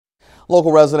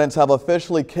Local residents have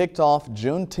officially kicked off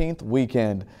Juneteenth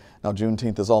weekend. Now,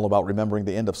 Juneteenth is all about remembering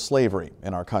the end of slavery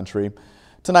in our country.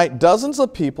 Tonight, dozens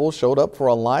of people showed up for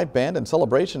a live band and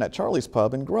celebration at Charlie's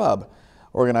Pub in Grubb.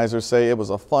 Organizers say it was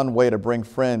a fun way to bring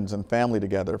friends and family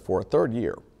together for a third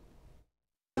year.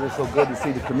 It's so good to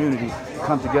see the community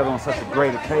come together on such a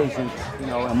great occasion,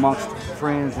 amongst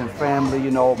friends and family,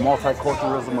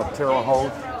 multiculturalism of Terre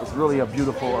Haute. It's really a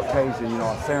beautiful occasion,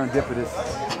 a serendipitous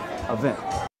event.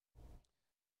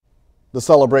 The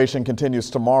celebration continues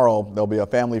tomorrow. There'll be a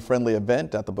family-friendly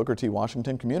event at the Booker T.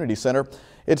 Washington Community Center.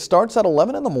 It starts at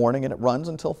 11 in the morning and it runs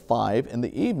until 5 in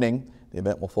the evening. The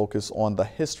event will focus on the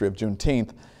history of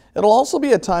Juneteenth. It'll also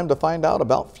be a time to find out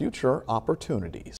about future opportunities.